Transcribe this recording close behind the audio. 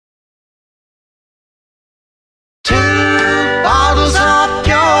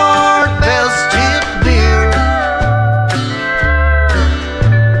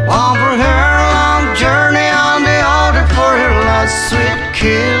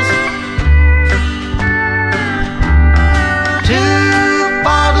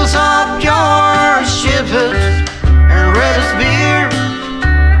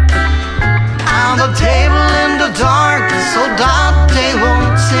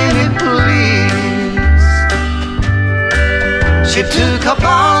took a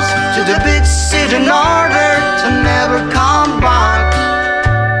bus to the big city in order to never come back.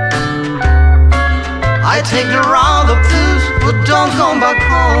 I take the route of blues, but don't come back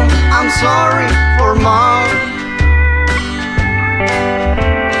home. I'm sorry for mom.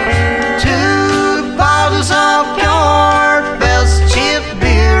 2 bottles of your best cheap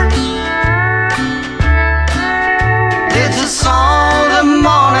beer. This is all the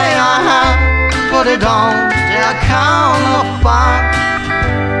money I have. Put it on the account of bank.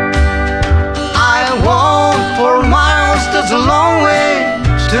 I walk 4 miles, that's a long way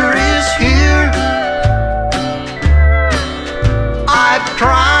to reach here. I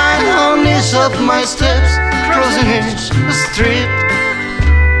cried on each of my steps, crossing each street.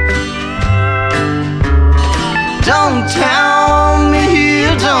 Don't tell me you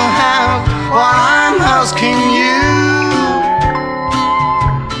don't have what I'm asking you.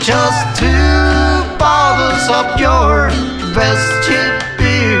 Just 2 bottles of your best cheap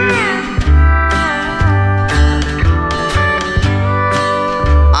beer.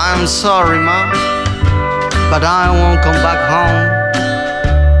 I'm sorry, Mom, but I won't come back home.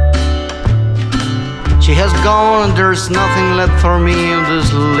 She has gone and there's nothing left for me in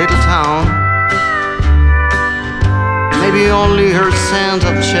this little town. Maybe only her scent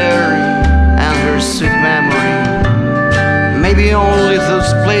of cherry and her sweet memory. Maybe only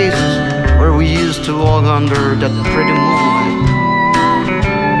those places where we used to walk under that pretty moonlight.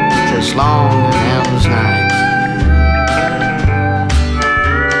 Those long and endless nights.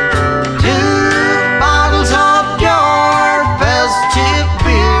 2 bottles of your best cheap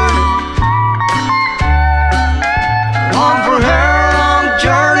beer. One for her long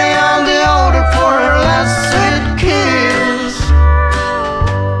journey and the other for her last sweet kiss.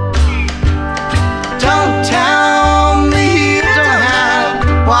 Don't tell me you don't have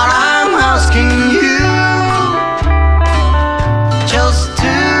what I'm asking you. Just 2,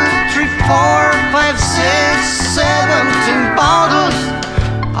 3, 4, 5, 6, 7 bottles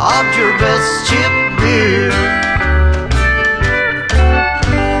of your best cheap